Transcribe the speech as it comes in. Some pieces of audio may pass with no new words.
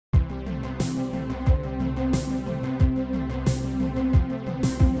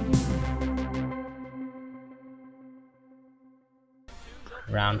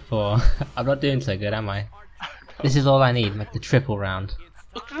Round 4. I'm not doing so good, am I? This is all I need, like the triple round.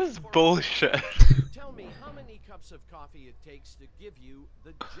 Look at this bullshit. Tell me how many cups of coffee it takes to give you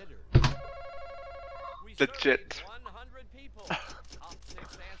the jitters. Legit.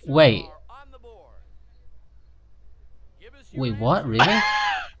 Wait. Wait, what? Really?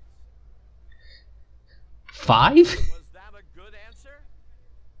 5? Was that a good answer?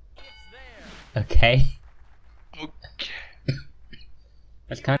 It's there. Okay. Okay.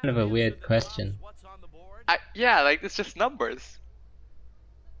 That's kind of a weird question. What's on the board? Yeah, like it's just numbers.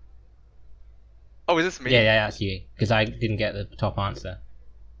 Oh, is this me? Yeah, that's you. Because I didn't get the top answer.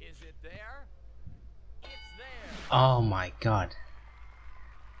 Is it there? It's there. Oh my god.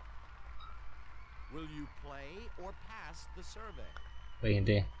 Will you play or pass the survey? What are you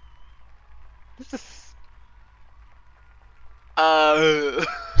gonna do? This is.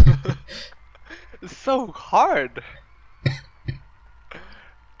 It's so hard.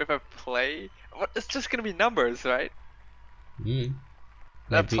 If I play, it's just gonna be numbers, right? Hmm.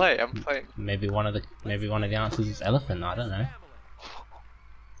 I'm playing. Maybe one of the answers is elephant. I don't know.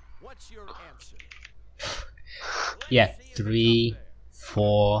 What's your answer? Yeah, 3,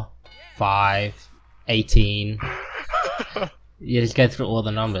 4, 5, 18. You just go through all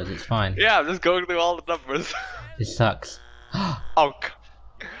the numbers. It's fine. Yeah, I'm just going through all the numbers. This sucks. Oh,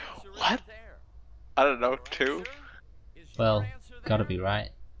 what? I don't know. 2. Well, gotta be right.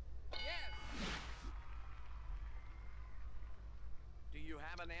 Do you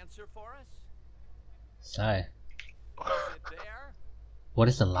have an answer for us? So, Is it there? what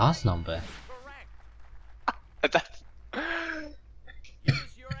is the last number? Correct. That's. Give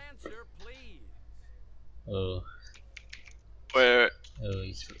us your answer, please. Oh, Wait.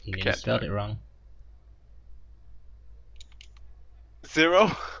 you nearly Can't spelled do it wrong.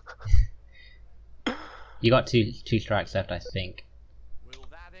 0. You got two strikes left, I think. Will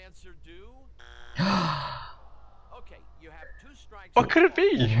that answer do? Okay, you have 2 strikes. What could it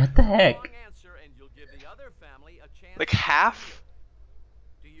be? What the heck? Wrong answer, and you'll give the other family a chance. Like half?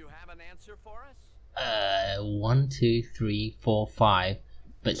 Do you have an answer for us? 1, 2, 3, 4, 5,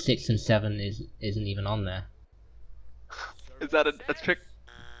 but 6 and 7 isn't even on there. Is that a trick?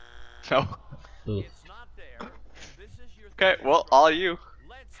 No. Ooh. It's not there. This is your Okay, third well, strike. all you.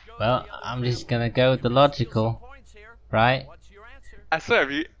 Let's go to Well, the other I'm just family. gonna go with the logical, Points here. right? What's your answer? I swear,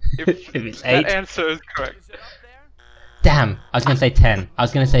 if If it's that 8, answer is correct. Is it up there? damn! I was gonna say 10. I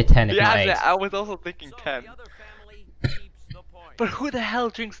was gonna say 10 if not 8. Yeah, I was also thinking So 10. the other family keeps the point. But who the hell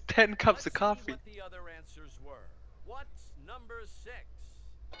drinks 10 cups Let's of see coffee? what the other answers were. What's number 6?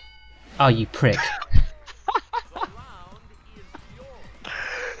 Oh, you prick! The round is yours.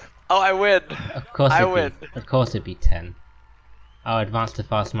 Oh, I win. Of course I it'd win. be. Of course it'd be 10. Oh, advance to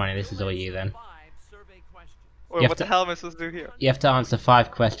fast money. This is all you then. 5 survey questions. Wait, You have what the to- hell am I supposed to do here? You have to answer 5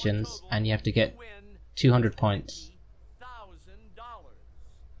 questions, and you have to get Win 200 points. $1,000.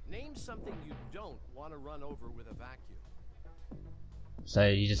 Name something you don't want to run over with a vacuum. So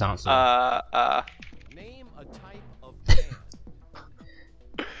you just answer. Name a type of band.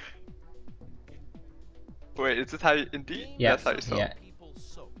 Wait, is this how you, indeed? Yeah, That's how you spell. yeah. People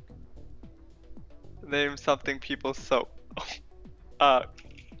soak. Name something people soak.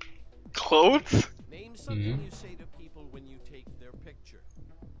 Clothes? Name something Mhm. you say to people when you take their picture.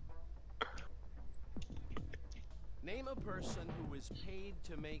 Name a person who is paid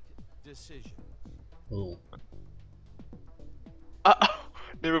to make decisions. Ooh.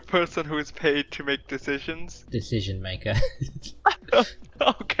 Name a person who is paid to make decisions. Decision maker.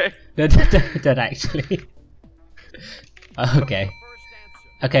 Okay. Don't actually. Okay. First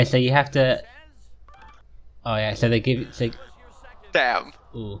answer. Okay, so you have to. Says, Oh yeah, so they give. So, here's your second Damn.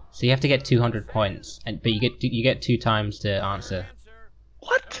 ooh. So you have to get 200 points, but you get 2 times to answer. answer.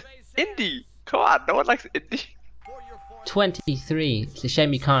 What? Survey says, Indie? Come on, no one likes indie. for your fourth 23. It's a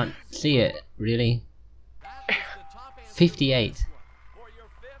shame you can't see it. Really. That is the top answer. 58. For your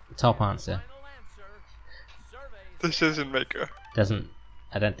fifth Top and answer. final answer. Survey Decision maker. Doesn't.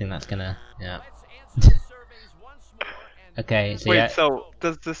 I don't think that's gonna. Yeah. Let's answer the surveys once more and Okay, so Wait, yeah. so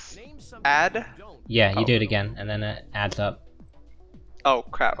does this name something add? you don't. Yeah, you Oh. do it again, and then it adds up. Oh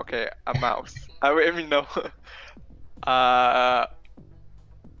crap, okay, a mouse. I mean, no.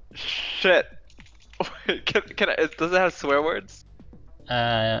 Shit. Wait, can I, does it have swear words?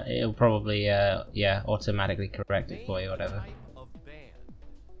 It'll probably yeah, automatically correct it for you, Name a whatever. type of band.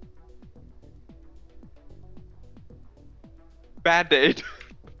 Band-aid.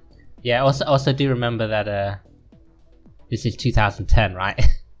 Yeah. Also do remember that this is 2010, right?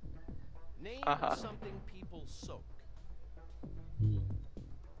 Name Uh-huh. something people soak.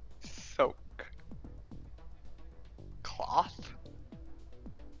 Soak. Cloth?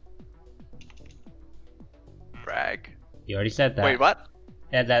 Brag. You already said that. Wait, what?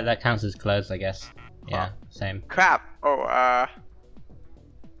 Yeah, that counts as close, I guess. Yeah, same. Crap. Oh,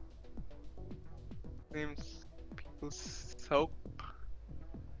 names people soak.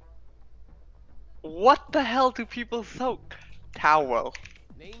 What the hell do people soak? Towel.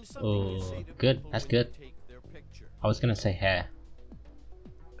 Name something you Oh, say to good. people That's when you good. take their picture. I was gonna say hair.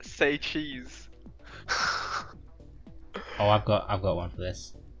 Say cheese. Oh, I've got one for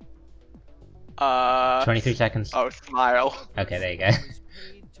this. 23 23 seconds. Oh, smile. Okay, there you go. Is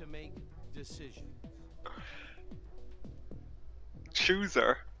paid to make decisions.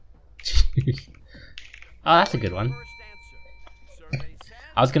 Chooser. Oh, that's a good one. First answer. Survey says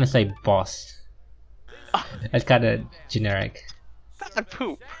I was gonna say boss. That's kind of generic. That's a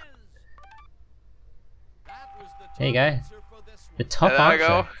poop. that was the There you top go. answer for this The one. top There I answer.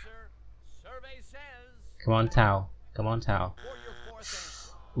 go. Survey says Come on, Tao. Come on, Tao. for your fourth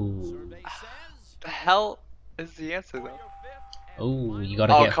answer. Ooh. Survey says The hell is the answer for though? your fifth and Ooh, final you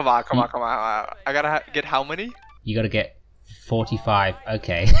gotta Oh, get. come on, come on, come on. I gotta get how many? You gotta get 45.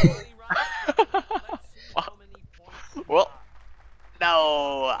 Okay. Let's see how many points. Well,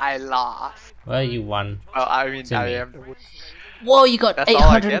 no, I lost. Well, you won. Well, I mean, To I me. am the winner. Whoa, you got That's all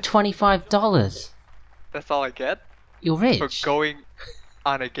I get? $825. That's all I get You're for rich. going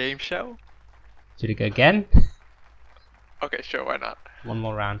on a game show? Should we go again? Okay, sure, why not? One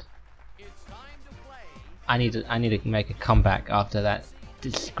more round. It's time to play. I need to make a comeback after that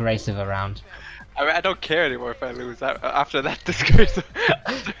disgrace of a round. I mean, I don't care anymore if I lose after that disgrace.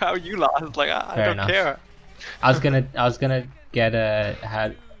 After how you lost, like I Fair don't enough. care. I was gonna get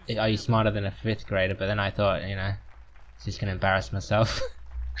a are you smarter than a 5th grader, but then I thought, you know, just gonna embarrass myself.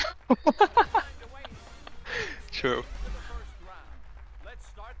 True. Let's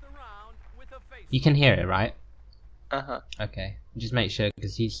start the round with a face. You can hear it, right? Uh-huh. Okay. Just make sure,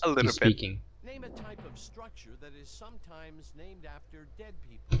 because he's A little bit. speaking. Name a type of structure that is sometimes named after dead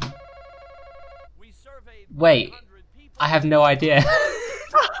people. We surveyed Wait, 100 people. I have no idea.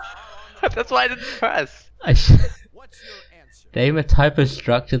 That's why I didn't press. What's your answer? Name a type of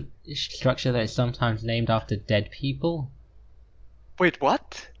structure that is sometimes named after dead people. Wait,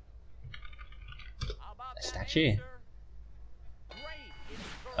 what? How about A that statue. answer? Great, it's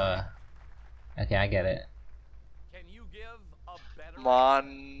correct. Okay, I get it. Can you give a better answer?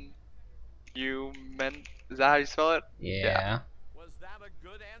 Monument. Is that how you spell it? Yeah. Was that a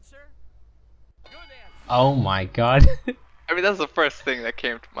good answer? Good answer. Oh my god. I mean, that's the first thing that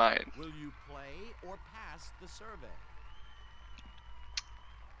came to mind. Will you play or pass the survey?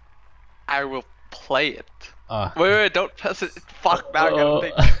 I will play it. Oh, Wait, don't press it. Fuck, now I Oh. gotta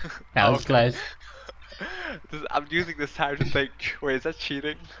think. that was Okay. close. I'm using this time to think. Wait, is that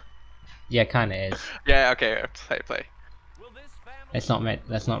cheating? Yeah, kinda is. Yeah, okay, play. Will this family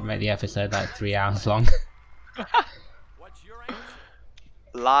Let's not make the episode like 3 hours long. What's your answer?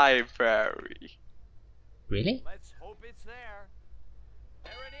 Library. Really? Let's hope it's there.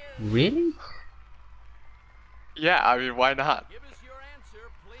 There it is. Really? Yeah, I mean, why not? Give us your answer,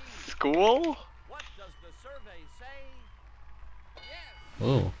 please. School? What does the survey say? Yes.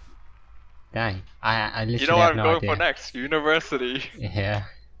 Ooh. Dang. I literally You know what have I'm no going idea. for next? University. Yeah.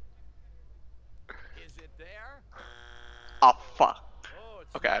 Is it there? Oh, fuck. Oh,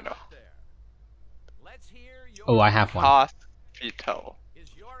 it's Okay, I not know. up there. Let's hear your Oh, I have one. Hospital. Is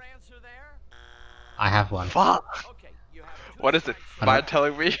your answer there? I have one. Fuck. Okay, you have two What is it? strikes. I Mind don't-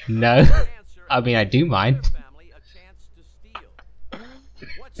 telling me? No. Your answer I mean, I do gives mind. your family a chance to steal.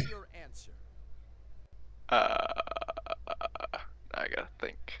 What's your answer? I gotta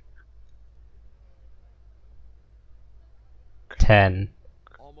think. 10,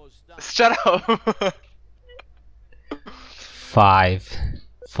 Almost done. Shut up! 5,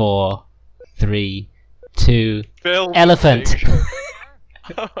 4, 3, 2. Film. Elephant. There?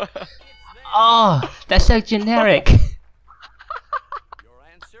 It's there. Oh, that's so generic. Your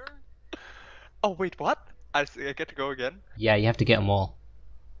answer? Oh, wait, what? I get to go again? Yeah, you have to get them all.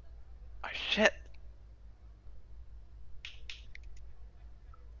 Oh, shit.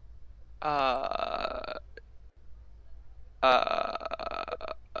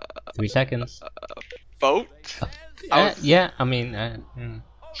 3 seconds. Boat? I was- Yeah, I mean,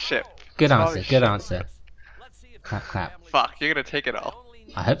 Ship. good It's answer, probably good ship. answer. Let's see if Clap, this clap. family Fuck, knows you're gonna take it all. only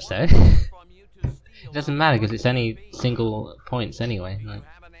need I hope one so. answer from you to steal It doesn't on matter the because it's only survey. single points anyway. Do you Like,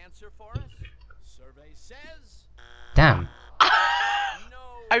 have an answer for us? Survey says damn, no.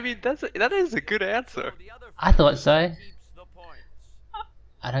 I mean, that is a good answer. So the other I thought so. family keeps the points.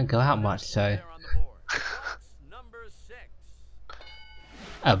 I don't go out much, so There on the board. What's number 6?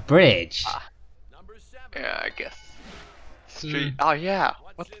 a bridge. Number 7. Yeah, I guess. Street. Oh, yeah.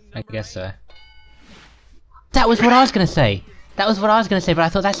 What's What? in I number guess 8? so. That was what I was gonna say. That was what I was gonna say, but I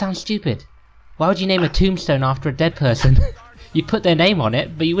thought that sounds stupid. Why would you name a tombstone after a dead person? You'd put their name on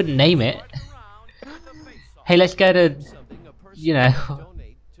it, but you wouldn't name it. Hey, let's go to, you know.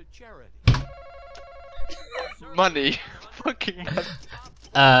 Money. Fucking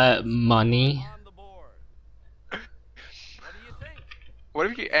money. Money. What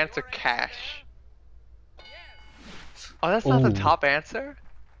if you answer cash? Oh, that's not the Ooh. top answer?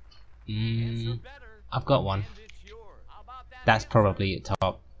 I've got one. That's probably at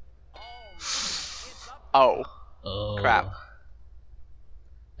top. Oh. Oh. Crap.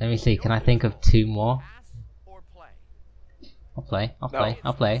 Let me see, can I think of two more? I'll play, I'll play,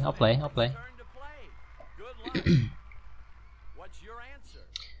 I'll play, I'll play, I'll play. What's your answer?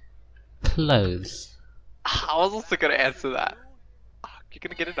 Clothes. I was also gonna answer that. Oh, you're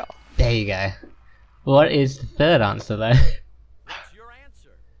gonna get it all. There you go. What is the third answer though? What's your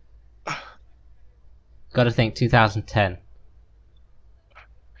answer? Gotta think 2010.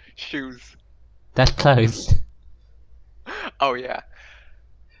 Shoes. That's clothes. Oh yeah.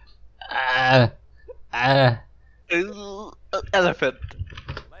 Elephant.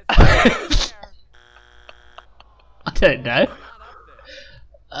 Let's I don't know.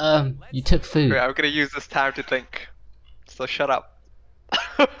 You took food. I'm gonna use this time to think. So shut up.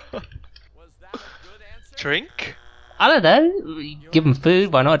 Was that a good answer? Drink? I don't know. Give them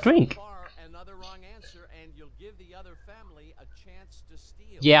food, why not drink? Another wrong answer, and you'll give the other family a chance to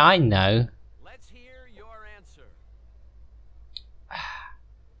steal. Yeah, I know. Let's hear your answer.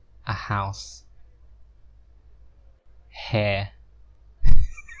 A house. Hair.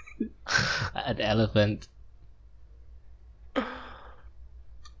 An elephant.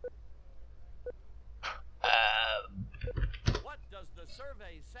 What does the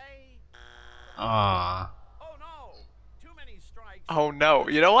survey say? Ah. Oh no! Too many strikes. Oh no.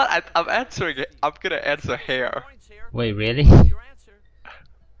 You know what? I'm answering it. I'm gonna answer hair. Points here. Wait, really? Your answer.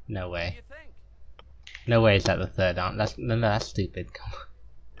 No What do way. you think? No way is that the third answer. That's stupid. Come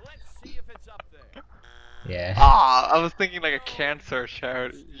on. Let's see if it's up there. Yeah. Ah, I was thinking like a cancer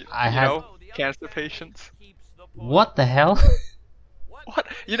charity. I You had- know, cancer patients. Keeps the point. What the hell? What?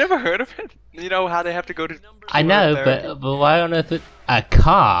 You never heard of it? You know how they have to go to. I know, therapy? but why on earth would a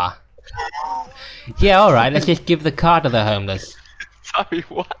car? Yeah, all right. Let's just give the car to the homeless. Sorry,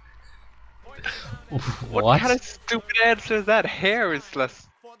 what? What? What kind of stupid answer is that? Hair is less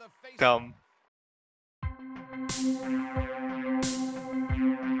For the face dumb.